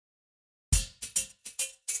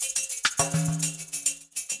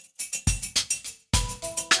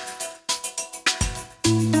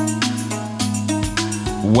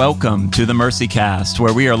Welcome to the Mercy Cast,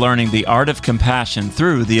 where we are learning the art of compassion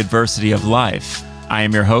through the adversity of life. I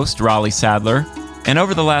am your host, Raleigh Sadler, and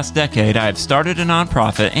over the last decade, I have started a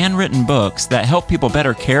nonprofit and written books that help people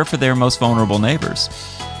better care for their most vulnerable neighbors.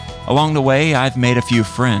 Along the way, I've made a few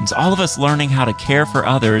friends, all of us learning how to care for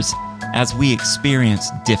others as we experience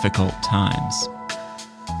difficult times.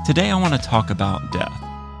 Today, I want to talk about death.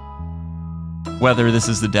 Whether this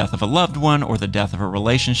is the death of a loved one or the death of a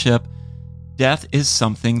relationship, death is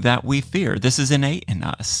something that we fear. This is innate in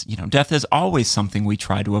us. Death is always something we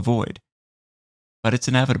try to avoid. But it's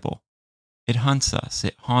inevitable. It hunts us.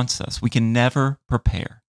 It haunts us. We can never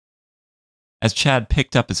prepare. As Chad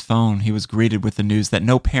picked up his phone, he was greeted with the news that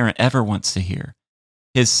no parent ever wants to hear.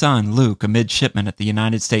 His son, Luke, a midshipman at the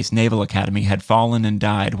United States Naval Academy, had fallen and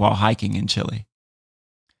died while hiking in Chile.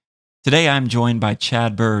 Today, I'm joined by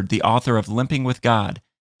Chad Bird, the author of Limping with God,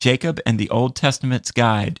 Jacob and the Old Testament's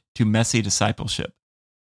Guide to Messy Discipleship.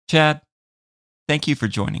 Chad, thank you for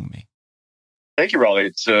joining me. Thank you, Raleigh.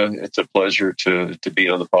 It's a pleasure to be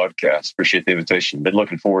on the podcast. Appreciate the invitation. Been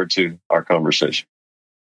looking forward to our conversation.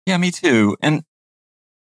 Yeah, me too. And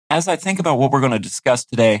as I think about what we're going to discuss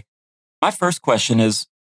today, my first question is,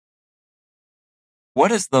 what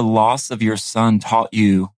has the loss of your son taught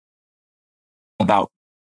you about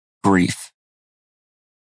grief?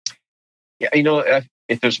 Yeah,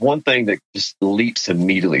 if there's one thing that just leaps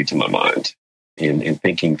immediately to my mind in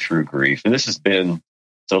thinking through grief, and this has been,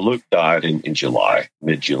 so Luke died in July,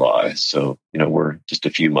 mid-July. So, we're just a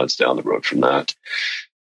few months down the road from that.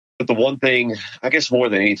 But the one thing, I guess more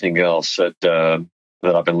than anything else that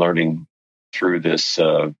I've been learning through this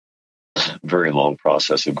very long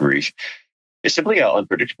process of grief is simply how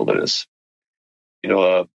unpredictable it is.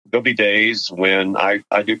 There'll be days when I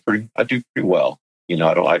do pretty well.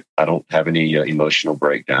 I don't have any emotional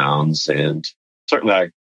breakdowns, and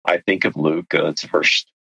certainly I think of Luke. It's the first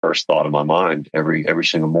thought in my mind every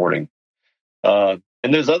single morning. And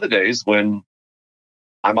there's other days when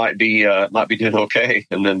I might be doing okay,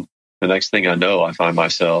 and then the next thing I know, I find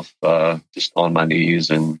myself just on my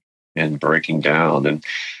knees and breaking down. And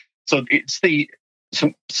so it's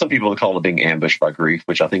some people call it being ambushed by grief,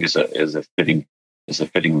 which I think is a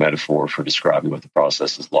fitting metaphor for describing what the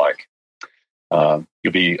process is like.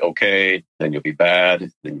 You'll be okay, then you'll be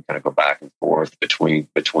bad, then you kind of go back and forth between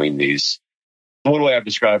these. One way I've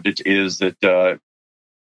described it is that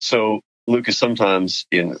so Luke is sometimes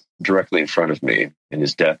directly in front of me, and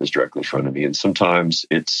his death is directly in front of me, and sometimes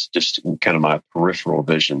it's just kind of my peripheral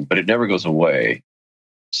vision, but it never goes away.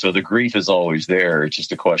 So the grief is always there. It's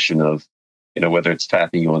just a question of whether it's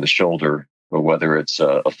tapping you on the shoulder or whether it's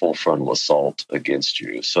a full frontal assault against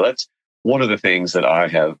you. So that's one of the things that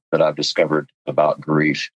I've discovered about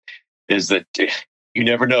grief is that you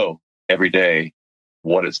never know every day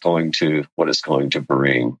what it's going to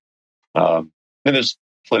bring. And there's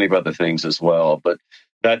plenty of other things as well, but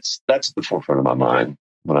that's the forefront of my mind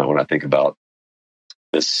when I think about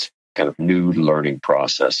this kind of new learning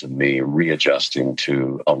process of me readjusting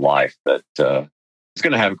to a life that is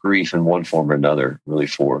going to have grief in one form or another, really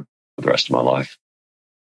for the rest of my life.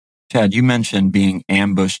 Chad, you mentioned being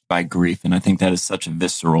ambushed by grief, and I think that is such a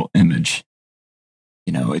visceral image.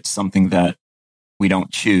 It's something that we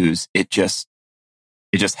don't choose. It just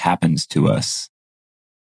happens to us.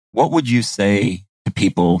 What would you say to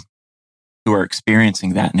people who are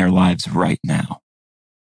experiencing that in their lives right now?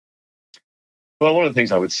 Well, one of the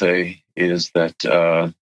things I would say is that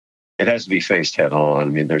it has to be faced head on. I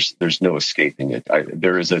mean, there's no escaping it.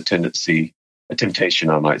 There is a temptation,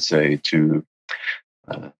 I might say, to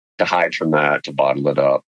hide from that, to bottle it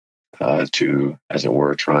up, to, as it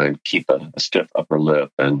were, try and keep a stiff upper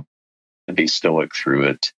lip and be stoic through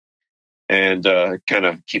it, and kind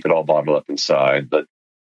of keep it all bottled up inside. But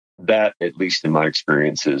that, at least in my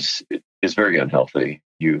experience, is very unhealthy.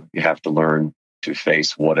 You have to learn to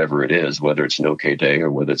face whatever it is, whether it's an okay day or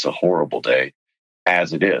whether it's a horrible day,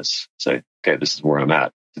 as it is. Say, okay, this is where I'm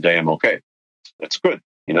at. Today I'm okay. That's good.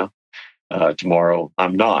 Tomorrow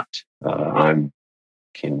I'm not.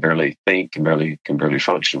 Can barely think, can barely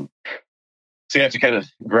function. So you have to kind of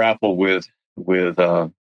grapple with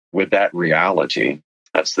that reality.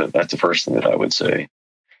 That's the first thing that I would say.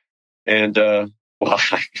 And I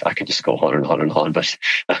could just go on and on and on, but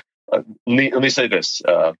let me say this: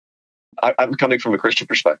 I'm coming from a Christian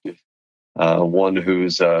perspective, one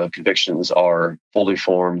whose convictions are fully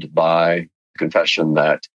formed by the confession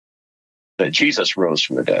that Jesus rose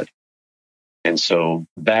from the dead. And so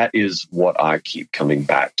that is what I keep coming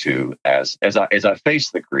back to as I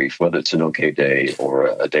face the grief, whether it's an okay day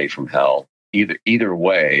or a day from hell. Either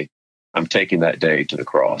way, I'm taking that day to the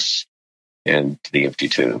cross and to the empty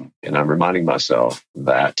tomb. And I'm reminding myself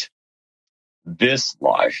that this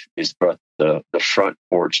life is but the front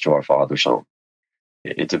porch to our Father's home.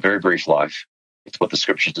 It's a very brief life. It's what the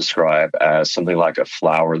scriptures describe as something like a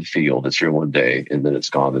flower of the field. It's here one day and then it's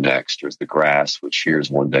gone the next. Or it's the grass, which hears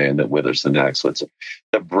one day and then withers the next. So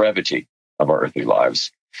the brevity of our earthly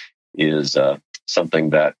lives is something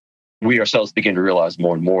that we ourselves begin to realize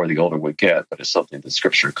more and more the older we get, but it's something that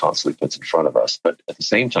scripture constantly puts in front of us. But at the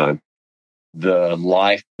same time, the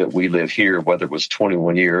life that we live here, whether it was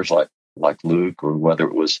 21 years like Luke, or whether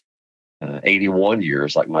it was 81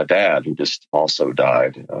 years like my dad, who just also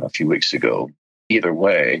died a few weeks ago, either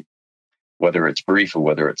way, whether it's brief or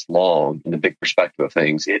whether it's long, in the big perspective of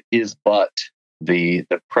things, it is but the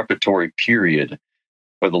preparatory period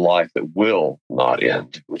for the life that will not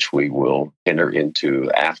end, which we will enter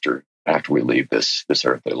into after we leave this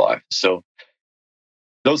earthly life. So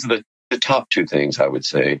those are the top two things I would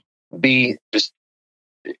say. Be just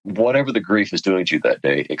whatever the grief is doing to you that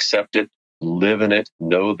day, accept it, live in it,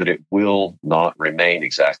 know that it will not remain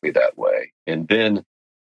exactly that way. And then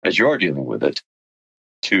as you are dealing with it,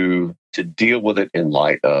 to deal with it in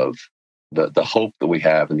light of the hope that we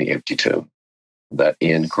have in the empty tomb, that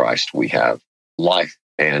in Christ we have life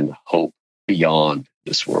and hope beyond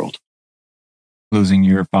this world. Losing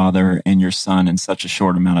your father and your son in such a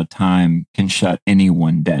short amount of time can shut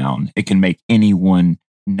anyone down. It can make anyone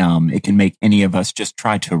numb. It can make any of us just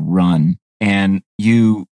try to run. And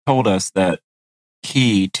you told us that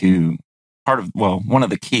one of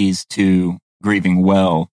the keys to grieving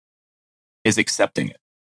well is accepting it.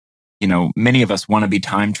 You know, many of us want to be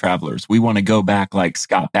time travelers. We want to go back like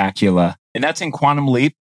Scott Bakula. And that's in Quantum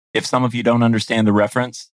Leap, if some of you don't understand the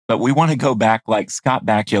reference. But we want to go back like Scott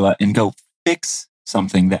Bakula and go fix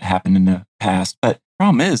something that happened in the past. But the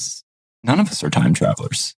problem is, none of us are time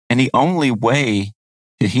travelers. And the only way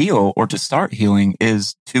to heal or to start healing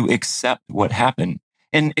is to accept what happened.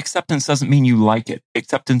 And acceptance doesn't mean you like it.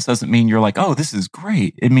 Acceptance doesn't mean you're like, oh, this is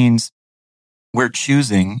great. It means we're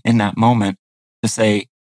choosing in that moment to say,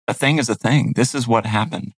 a thing is a thing. This is what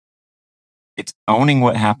happened. It's owning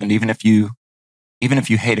what happened, even if you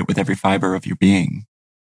hate it with every fiber of your being.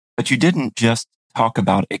 But you didn't just talk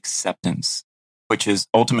about acceptance, which is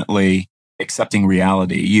ultimately accepting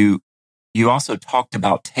reality. You also talked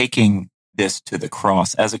about taking this to the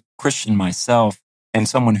cross. As a Christian myself and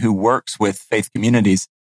someone who works with faith communities,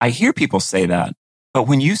 I hear people say that. But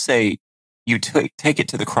when you say you take it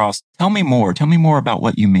to the cross, tell me more. Tell me more about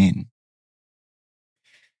what you mean.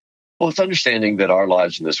 Well, it's understanding that our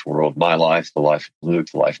lives in this world, my life, the life of Luke,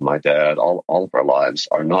 the life of my dad, all of our lives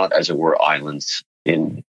are not, as it were, islands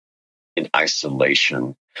in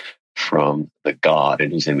isolation from the God in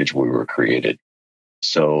whose image we were created.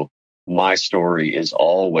 So my story is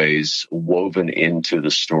always woven into the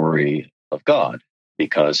story of God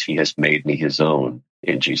because he has made me his own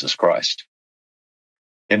in Jesus Christ.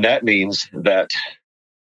 And that means that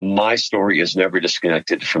my story is never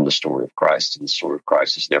disconnected from the story of Christ, and the story of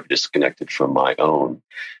Christ is never disconnected from my own.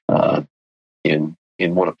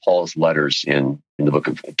 In one of Paul's letters in the book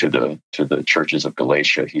to the churches of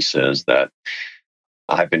Galatia, he says that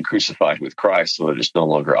I've been crucified with Christ, so it is no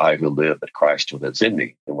longer I who live, but Christ who lives in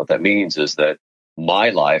me. And what that means is that my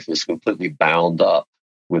life is completely bound up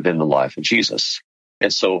within the life of Jesus.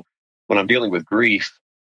 And so when I'm dealing with grief,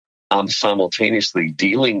 I'm simultaneously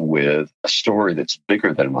dealing with a story that's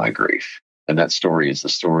bigger than my grief. And that story is the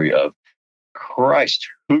story of Christ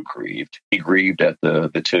who grieved. He grieved at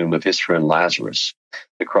the tomb of his friend Lazarus,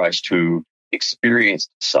 the Christ who experienced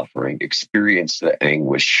suffering, experienced the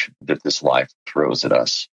anguish that this life throws at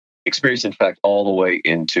us, experienced, in fact, all the way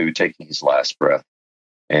into taking his last breath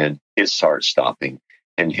and his heart stopping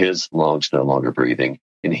and his lungs no longer breathing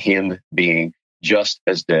and him being just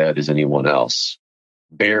as dead as anyone else,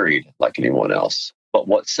 buried like anyone else. But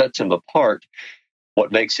what sets him apart,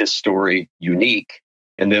 what makes his story unique,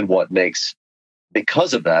 and then what makes,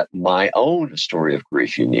 because of that, my own story of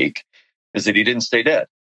grief unique, is that he didn't stay dead.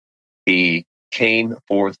 He came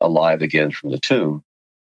forth alive again from the tomb.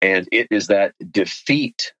 And it is that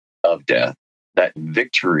defeat of death, that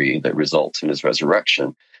victory that results in his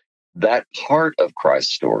resurrection, that part of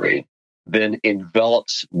Christ's story then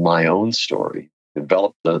envelops my own story,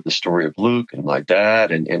 enveloped the story of Luke and my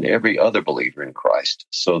dad and every other believer in Christ,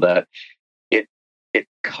 so that it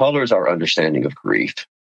colors our understanding of grief,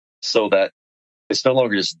 so that it's no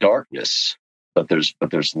longer just darkness, but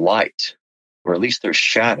there's light. or at least there's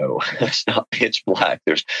shadow. It's not pitch black.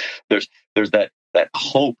 There's that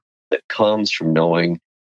hope that comes from knowing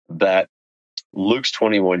that Luke's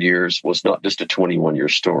 21 years was not just a 21-year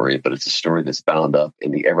story, but it's a story that's bound up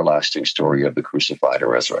in the everlasting story of the crucified and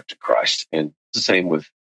resurrected Christ. And it's the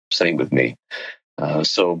same with me.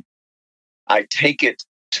 So I take it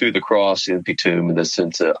to the cross in Pitum in the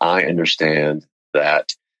sense that I understand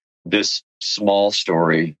that this small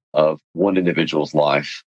story of one individual's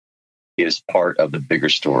life is part of the bigger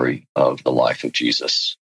story of the life of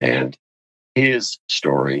Jesus. And his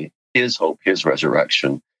story, his hope, his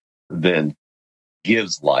resurrection, then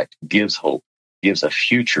gives light, gives hope, gives a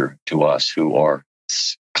future to us who are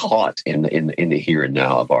caught in the here and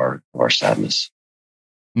now of our sadness.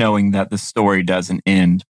 Knowing that the story doesn't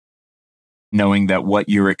end, knowing that what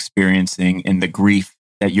you're experiencing and the grief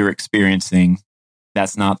that you're experiencing,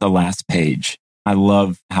 that's not the last page. I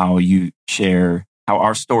love how you share how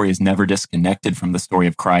our story is never disconnected from the story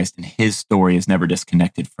of Christ, and his story is never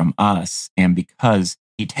disconnected from us. And because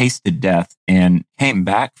he tasted death and came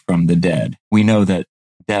back from the dead, we know that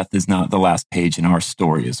death is not the last page in our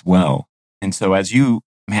story as well. And so I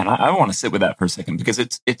want to sit with that for a second, because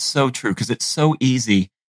it's so true, because it's so easy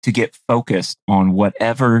to get focused on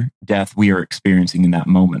whatever death we are experiencing in that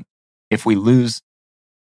moment. If we lose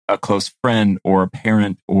a close friend or a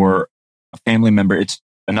parent or a family member, it's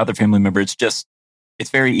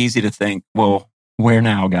very easy to think, well, where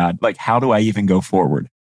now, God? Like, how do I even go forward?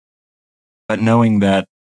 But knowing that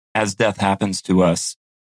as death happens to us,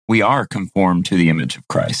 we are conformed to the image of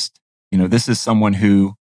Christ. This is someone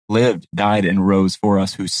who lived, died, and rose for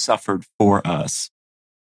us, who suffered for us.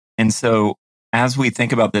 And so as we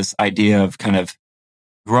think about this idea of kind of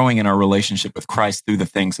growing in our relationship with Christ through the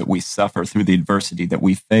things that we suffer, through the adversity that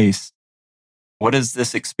we face, what has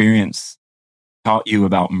this experience taught you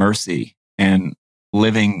about mercy and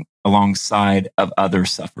living alongside of other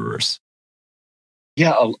sufferers?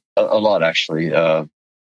 Yeah, a lot actually. I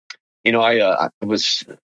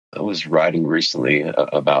was writing recently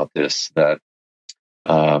about this, that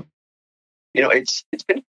it's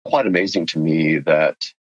been quite amazing to me that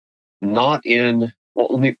let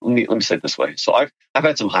me say it this way. So I've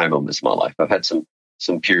had some high moments in my life. I've had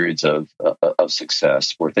some periods of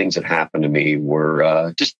success where things that happened to me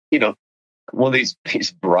were just one of these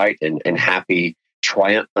bright and happy,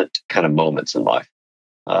 triumphant kind of moments in life,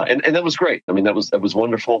 and that was great. I mean, that was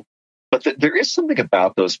wonderful. But there is something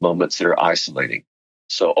about those moments that are isolating.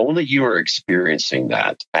 So only you are experiencing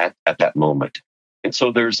that at that moment. And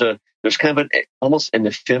so there's kind of almost an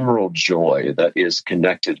ephemeral joy that is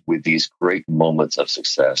connected with these great moments of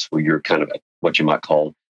success where you're kind of at what you might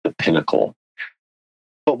call the pinnacle.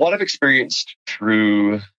 But what I've experienced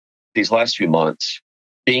through these last few months,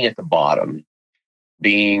 being at the bottom,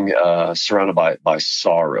 being surrounded by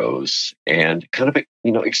sorrows, and kind of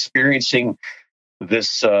experiencing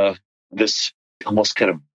this almost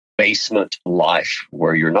kind of basement life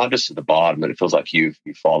where you're not just at the bottom, but it feels like you've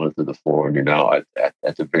fallen through the floor and you're now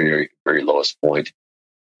at the very, very lowest point.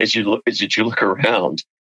 As you look around,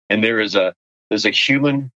 and there's a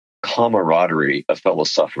human camaraderie of fellow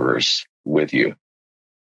sufferers with you.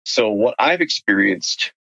 So what I've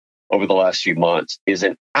experienced over the last few months is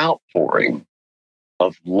an outpouring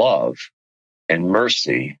of love and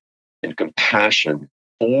mercy and compassion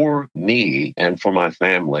for me and for my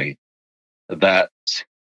family that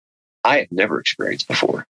I had never experienced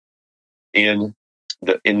before. In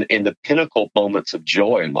the pinnacle moments of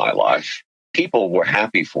joy in my life, people were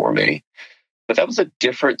happy for me, but that was a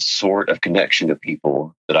different sort of connection to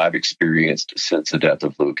people that I've experienced since the death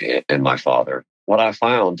of Luke and my father. What I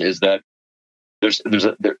found is that there's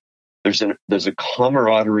a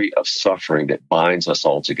camaraderie of suffering that binds us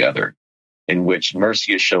all together, in which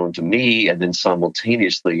mercy is shown to me, and then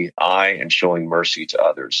simultaneously I am showing mercy to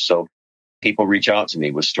others. So people reach out to me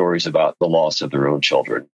with stories about the loss of their own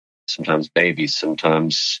children, sometimes babies,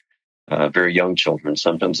 sometimes very young children,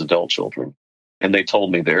 sometimes adult children. And they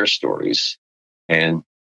told me their stories. And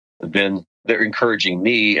then they're encouraging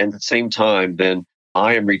me. And at the same time, then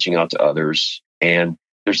I am reaching out to others. And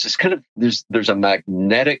there's this kind of, there's a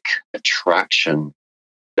magnetic attraction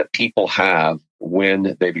that people have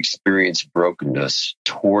when they've experienced brokenness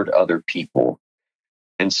toward other people.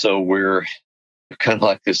 And so we're kind of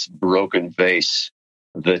like this broken vase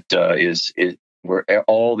that is where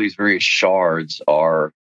all these various shards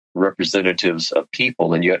are representatives of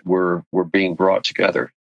people, and yet we're being brought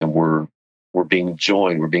together, and we're being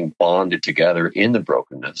joined, we're being bonded together in the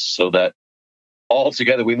brokenness, so that all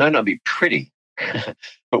together we might not be pretty,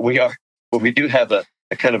 but we do have a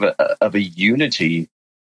kind of a unity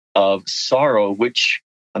of sorrow, which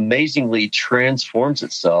amazingly transforms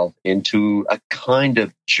itself into a kind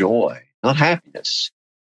of joy, not happiness,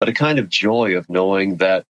 but a kind of joy of knowing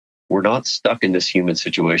that we're not stuck in this human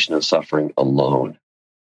situation of suffering alone,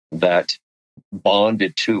 that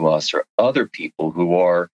bonded to us are other people who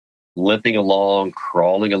are limping along,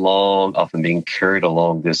 crawling along, often being carried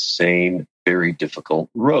along this same very difficult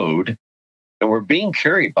road. And we're being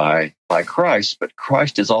carried by Christ, but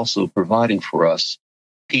Christ is also providing for us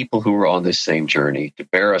people who are on this same journey to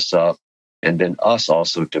bear us up, and then us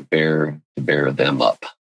also to bear them up.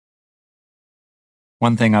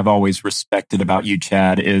 One thing I've always respected about you,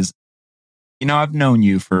 Chad, is, I've known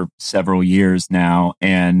you for several years now,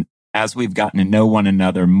 and as we've gotten to know one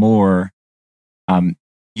another more,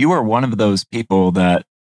 you are one of those people that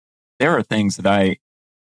there are things that I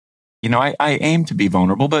aim to be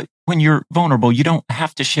vulnerable, but when you're vulnerable, you don't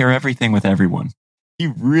have to share everything with everyone.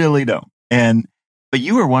 You really don't. But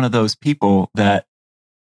you are one of those people that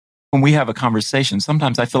when we have a conversation,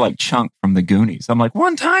 sometimes I feel like Chunk from the Goonies. I'm like,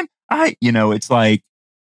 one time it's like,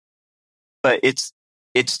 but it's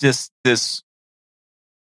just this,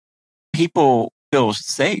 people feel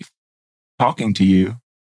safe talking to you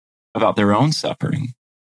about their own suffering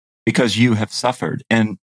because you have suffered.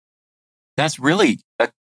 And that's really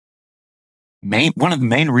one of the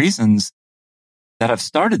main reasons that I've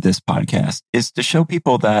started this podcast, is to show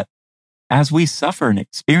people that as we suffer and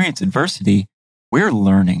experience adversity, we're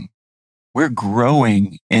learning, we're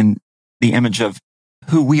growing in the image of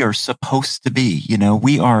who we are supposed to be.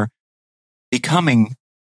 We are becoming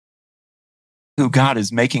who God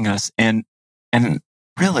is making us. And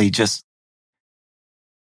really just,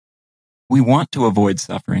 we want to avoid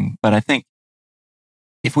suffering, but I think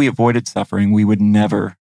if we avoided suffering, we would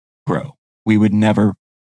never grow. We would never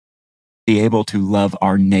be able to love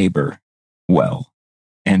our neighbor well.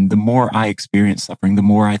 And the more I experience suffering, the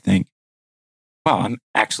more I think, wow, I'm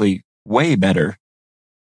actually way better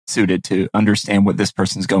suited to understand what this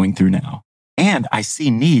person's going through now. And I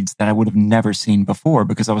see needs that I would have never seen before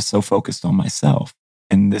because I was so focused on myself.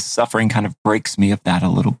 And this suffering kind of breaks me of that a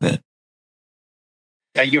little bit.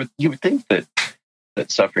 Yeah, you would think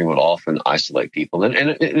that suffering would often isolate people, and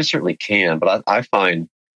it certainly can. But I find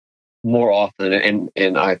more often,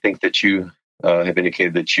 and I think that you have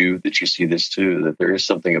indicated that you see this too, that there is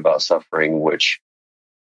something about suffering which,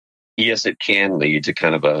 yes, it can lead to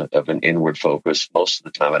kind of an inward focus. Most of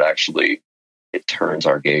the time, it turns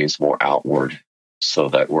our gaze more outward, so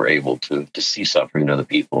that we're able to see suffering in other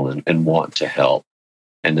people and want to help,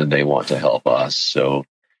 and then they want to help us. So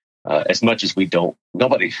as much as we don't,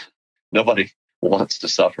 nobody wants to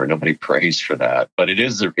suffer. Nobody prays for that, but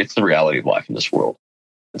it's the reality of life in this world.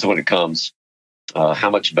 And so when it comes, how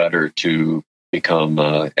much better to become,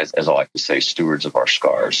 as I like to say, stewards of our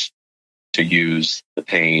scars, to use the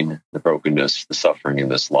pain, the brokenness, the suffering in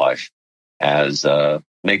this life as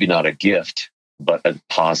maybe not a gift, but a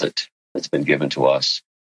deposit that's been given to us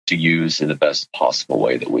to use in the best possible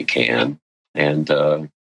way that we can. And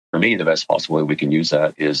for me, the best possible way we can use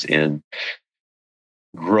that is in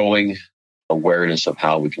growing awareness of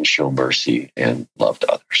how we can show mercy and love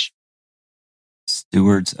to others.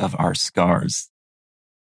 Stewards of our scars.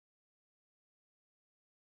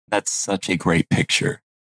 That's such a great picture,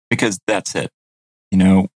 because that's it.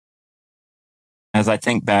 As I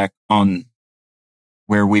think back on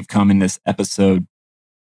where we've come in this episode,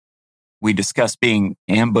 we discussed being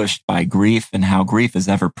ambushed by grief and how grief is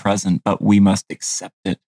ever present, but we must accept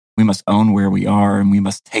it. We must own where we are, and we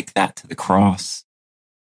must take that to the cross.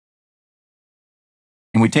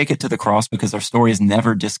 And we take it to the cross because our story is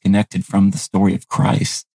never disconnected from the story of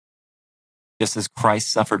Christ. Just as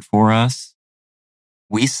Christ suffered for us,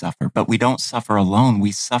 we suffer, but we don't suffer alone.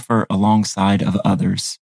 We suffer alongside of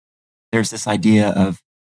others. There's this idea of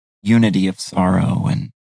unity of sorrow.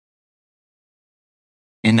 And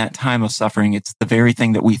in that time of suffering, it's the very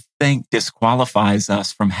thing that we think disqualifies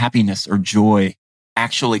us from happiness or joy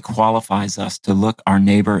actually qualifies us to look our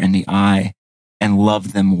neighbor in the eye and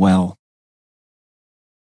love them well,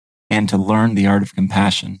 and to learn the art of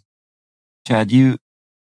compassion. Chad, you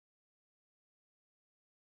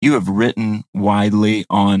have written widely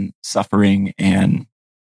on suffering and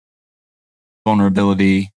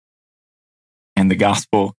vulnerability and the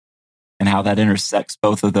gospel and how that intersects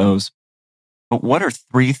both of those. But what are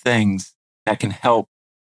 3 things that can help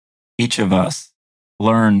each of us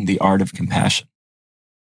learn the art of compassion?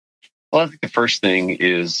 Well, I think the first thing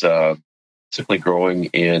is simply growing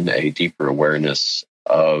in a deeper awareness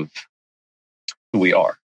of who we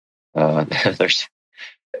are. And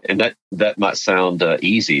that might sound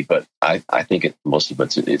easy, but I think most of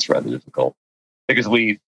it's rather difficult, because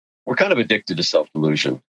we're kind of addicted to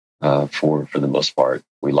self-delusion. for the most part.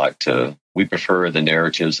 We prefer the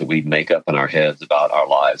narratives that we make up in our heads about our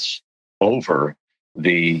lives over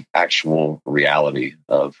the actual reality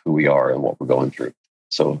of who we are and what we're going through.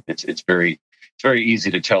 So it's very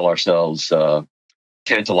easy to tell ourselves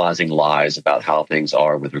tantalizing lies about how things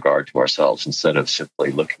are with regard to ourselves instead of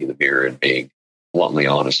simply looking in the mirror and being bluntly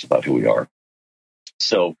honest about who we are.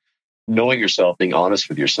 So knowing yourself, being honest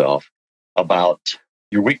with yourself about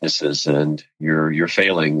your weaknesses and your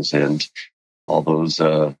failings and all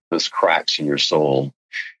those cracks in your soul.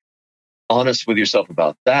 Honest with yourself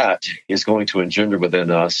about that is going to engender within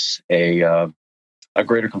us a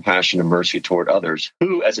greater compassion and mercy toward others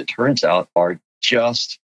who, as it turns out, are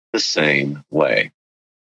just the same way.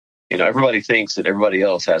 Everybody thinks that everybody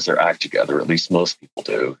else has their act together, at least most people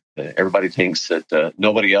do. Everybody thinks that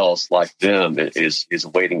nobody else like them is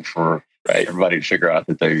waiting for everybody to figure out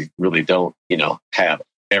that they really don't, have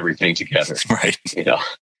everything together. Right.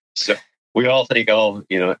 So we all think,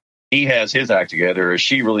 he has his act together, or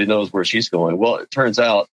she really knows where she's going. Well, it turns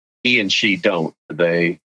out he and she don't.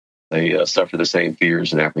 They suffer the same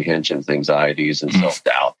fears and apprehensions, anxieties, and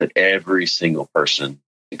self-doubt that every single person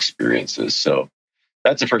experiences. So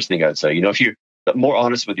that's the first thing I'd say. If you're more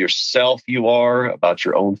honest with yourself you are about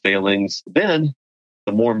your own failings, then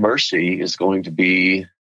the more mercy is going to be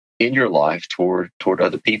in your life toward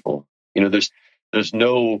other people. There's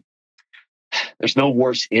no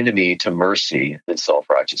worse enemy to mercy than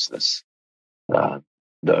self-righteousness.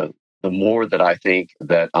 The more that I think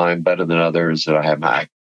that I'm better than others, that I have my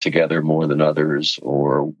act together more than others,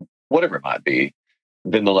 or whatever it might be,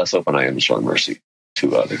 then the less open I am to showing mercy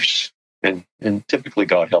to others. And typically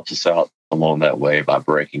God helps us out along that way by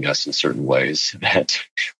breaking us in certain ways that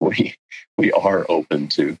we are open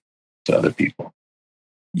to other people.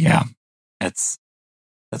 Yeah, that's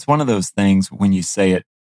one of those things when you say it,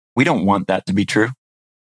 we don't want that to be true.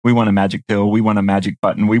 We want a magic pill. We want a magic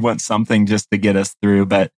button. We want something just to get us through.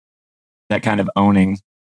 But that kind of owning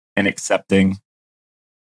and accepting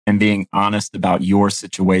and being honest about your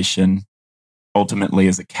situation ultimately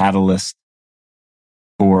is a catalyst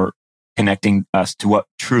for connecting us to what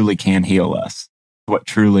truly can heal us, what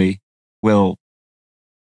truly will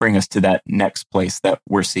bring us to that next place that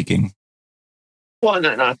we're seeking. Well,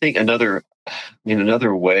 and I think another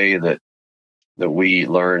way that we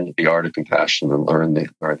learn the art of compassion and learn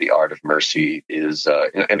the art of mercy is,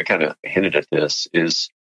 and I kind of hinted at this, is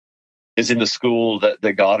in the school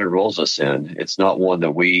that God enrolls us in. It's not one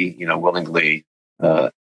that we, willingly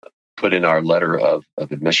put in our letter of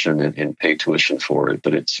admission and pay tuition for it,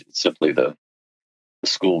 but it's simply the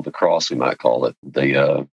school of the cross, we might call it,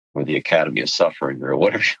 or the Academy of Suffering, or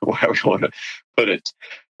whatever you want to put it.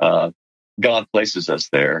 God places us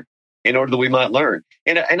there in order that we might learn.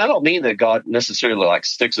 And I don't mean that God necessarily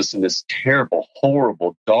sticks us in this terrible,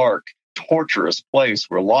 horrible, dark, torturous place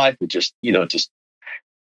where life is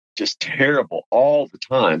just terrible all the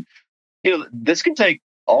time. This can take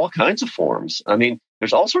all kinds of forms. I mean,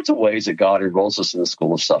 there's all sorts of ways that God enrolls us in the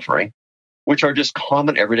school of suffering, which are just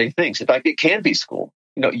common everyday things. In fact, it can be school.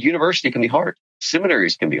 University can be hard.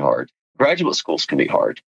 Seminaries can be hard. Graduate schools can be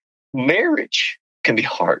hard. Marriage can be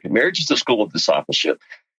hard. Marriage is the school of discipleship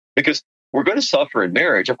because we're going to suffer in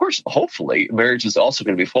marriage. Of course, hopefully, marriage is also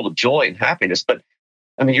going to be full of joy and happiness. But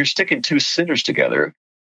I mean, you're sticking two sinners together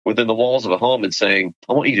within the walls of a home and saying,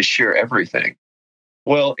 I want you to share everything.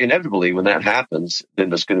 Well, inevitably, when that happens, then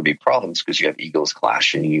there's going to be problems because you have egos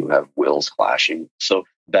clashing, you have wills clashing. So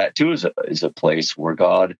that too is a place where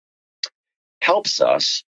God helps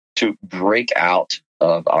us to break out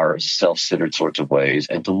of our self-centered sorts of ways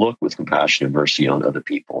and to look with compassion and mercy on other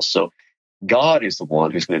people. So God is the one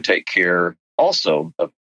who's going to take care also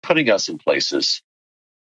of putting us in places,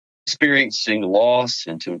 experiencing loss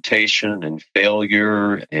and temptation and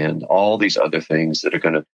failure and all these other things that are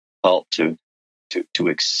going to help to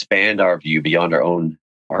expand our view beyond our own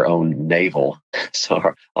navel,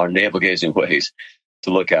 so our navel-gazing ways, to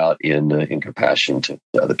look out in compassion to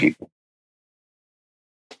other people.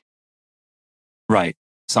 Right.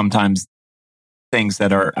 Sometimes things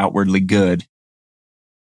that are outwardly good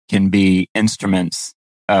can be instruments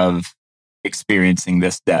of experiencing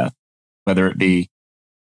this death, whether it be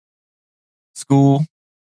school,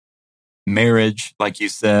 marriage, like you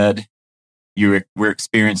said. We're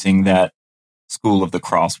experiencing that school of the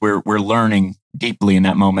cross. We're learning deeply in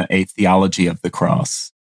that moment a theology of the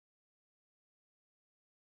cross,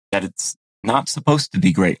 that it's not supposed to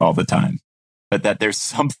be great all the time, but that there's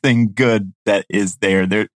something good that is there.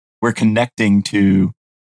 We're connecting to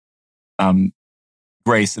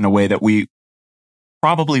grace in a way that we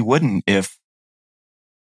probably wouldn't if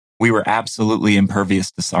we were absolutely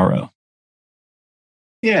impervious to sorrow.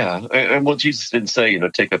 Yeah. And well, Jesus didn't say,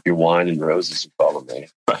 take up your wine and roses and follow me.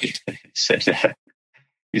 Right.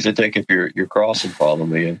 He said, take up your cross and follow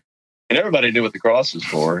me. And everybody knew what the cross was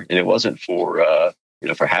for. And it wasn't for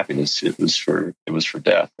happiness. It was for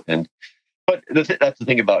death. But that's the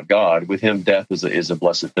thing about God. With him, death is a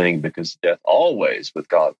blessed thing, because death with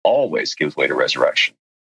God always gives way to resurrection.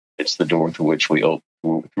 It's the door through which we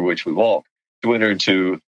walk to enter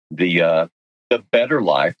into the better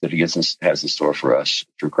life that he has in store for us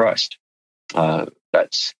through Christ.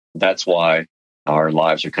 That's why our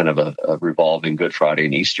lives are kind of a revolving Good Friday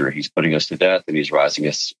and Easter. He's putting us to death, and he's raising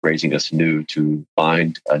us new to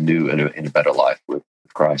find a new and a better life with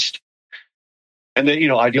Christ. And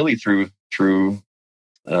then, ideally through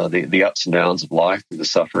the ups and downs of life, through the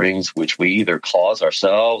sufferings which we either cause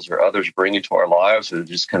ourselves or others bring into our lives, or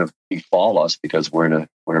just kind of befall us because we're in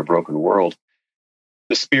a broken world.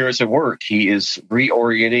 The Spirit's at work. He is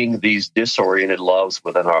reorienting these disoriented loves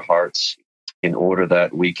within our hearts in order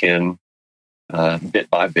that we can, bit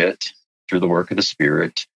by bit, through the work of the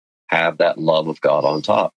Spirit, have that love of God on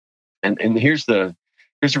top. And here's the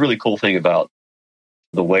really cool thing about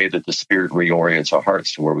the way that the Spirit reorients our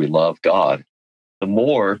hearts to where we love God. The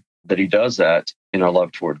more that he does that in our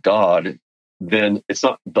love toward God, then it's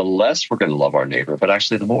not the less we're going to love our neighbor, but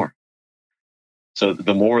actually the more. So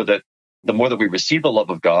the more that we receive the love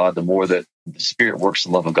of God, the more that the Spirit works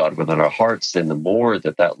the love of God within our hearts, then the more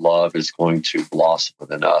that love is going to blossom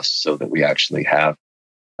within us, so that we actually have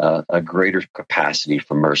a greater capacity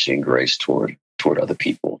for mercy and grace toward other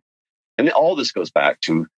people. And all this goes back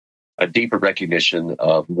to a deeper recognition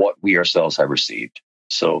of what we ourselves have received.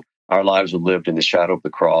 So our lives are lived in the shadow of the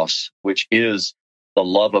cross, which is the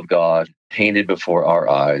love of God painted before our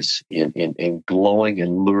eyes in glowing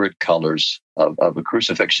and lurid colors of a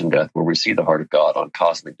crucifixion death, where we see the heart of God on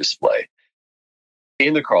cosmic display.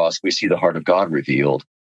 In the cross, we see the heart of God revealed,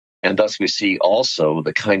 and thus we see also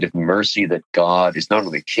the kind of mercy that God is not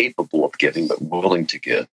only capable of giving, but willing to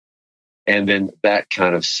give. And then that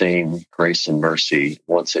kind of same grace and mercy,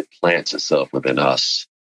 once it plants itself within us,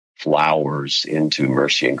 flowers into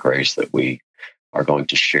mercy and grace that we are going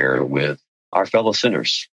to share with our fellow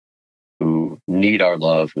sinners who need our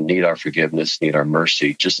love, who need our forgiveness, need our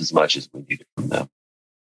mercy just as much as we need it from them.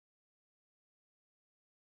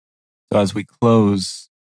 So as we close,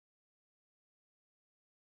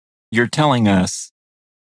 you're telling us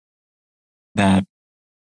that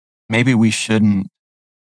maybe we shouldn't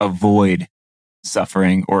avoid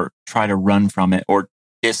suffering or try to run from it or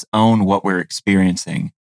disown what we're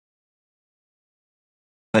experiencing.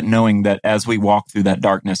 But knowing that as we walk through that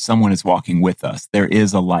darkness, someone is walking with us. There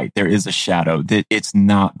is a light. There is a shadow. That it's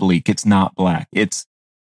not bleak. It's not black.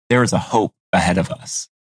 There is a hope ahead of us.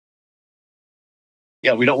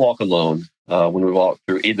 Yeah, we don't walk alone. When we walk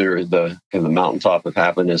through either the mountaintop of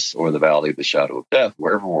happiness or the valley of the shadow of death,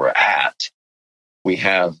 wherever we're at, we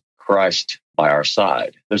have Christ by our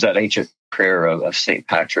side. There's that ancient prayer of St.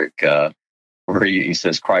 Patrick where he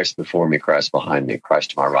says, Christ before me, Christ behind me,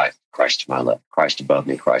 Christ to my right, Christ to my left, Christ above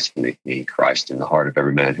me, Christ beneath me, Christ in the heart of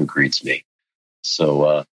every man who greets me.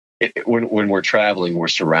 So when we're traveling, we're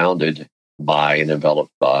surrounded by and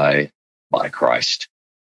enveloped by Christ,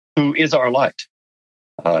 who is our light.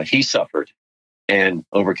 He suffered and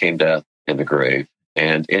overcame death and the grave.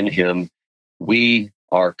 And in him, we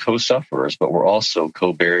are co-sufferers, but we're also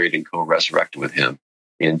co-buried and co-resurrected with him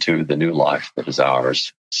into the new life that is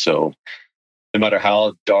ours. So no matter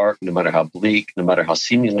how dark, no matter how bleak, no matter how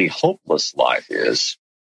seemingly hopeless life is,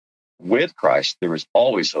 with Christ, there is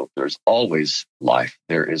always hope. There is always life.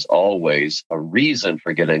 There is always a reason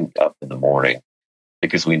for getting up in the morning,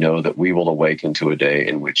 because we know that we will awaken to a day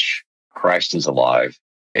in which Christ is alive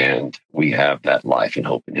and we have that life and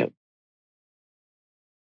hope in him.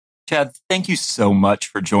 Chad, thank you so much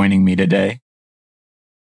for joining me today.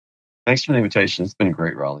 Thanks for the invitation. It's been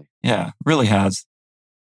great, Raleigh. Yeah, really has.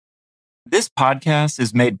 This podcast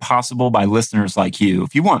is made possible by listeners like you.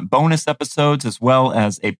 If you want bonus episodes as well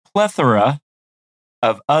as a plethora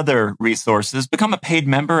of other resources, become a paid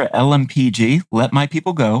member at LMPG, Let My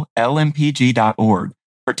People Go, lmpg.org,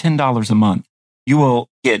 for $10 a month. You will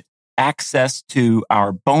get access to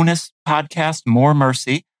our bonus podcast, More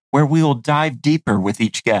Mercy, where we will dive deeper with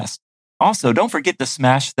each guest. Also, don't forget to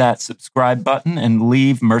smash that subscribe button and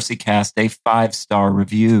leave MercyCast a 5-star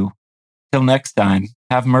review. Till next time,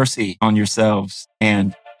 have mercy on yourselves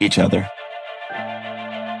and each other.